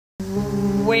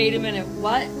Wait a minute,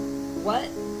 what?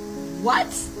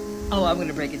 Oh, I'm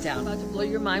gonna break it down. I'm about to blow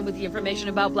your mind with the information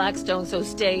about Blackstone, so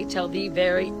stay till the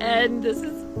very end. This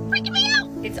is freaking me out.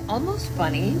 It's almost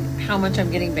funny how much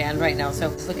I'm getting banned right now. So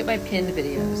just look at my pinned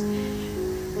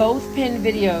videos. Both pinned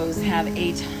videos have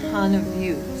a ton of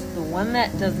views. The one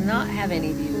that does not have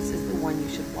any views is the one you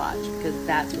should watch, because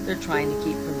that's what they're trying to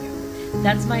keep from you.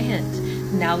 That's my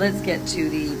hint. Now let's get to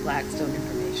the Blackstone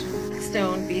information.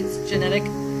 Blackstone beats genetic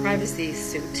privacy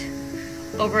suit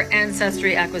over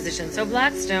ancestry acquisition. So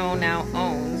Blackstone now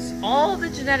owns all the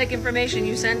genetic information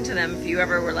you send to them if you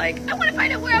ever were like, I want to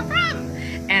find out where I'm from.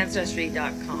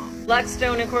 Ancestry.com.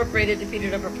 Blackstone Incorporated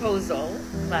defeated a proposal,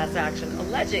 class action,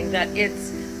 alleging that its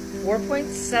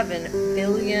 $4.7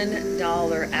 billion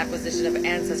acquisition of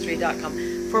Ancestry.com.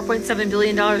 $4.7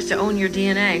 billion to own your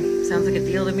DNA. Sounds like a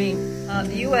deal to me.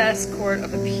 The U.S. Court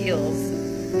of Appeals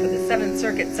for the 7th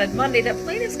Circuit said Monday that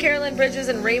plaintiffs Carolyn Bridges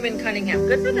and Raymond Cunningham,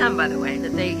 good for them by the way,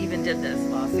 that they even did this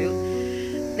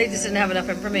lawsuit. They just didn't have enough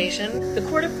information. The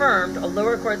court affirmed a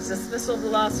lower court's dismissal of the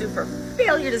lawsuit for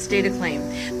failure to state a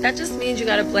claim. That just means you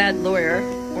got a bad lawyer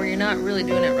or you're not really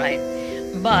doing it right.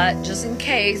 But just in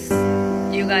case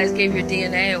you guys gave your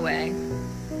DNA away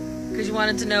because you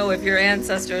wanted to know if your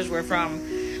ancestors were from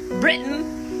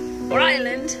Britain or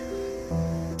Ireland,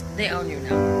 they own you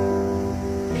now.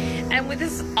 And with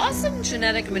this awesome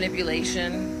genetic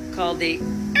manipulation called the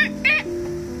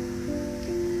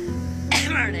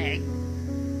mRNA,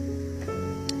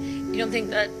 you don't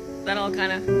think that all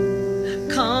kind of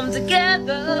come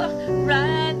together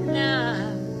right now?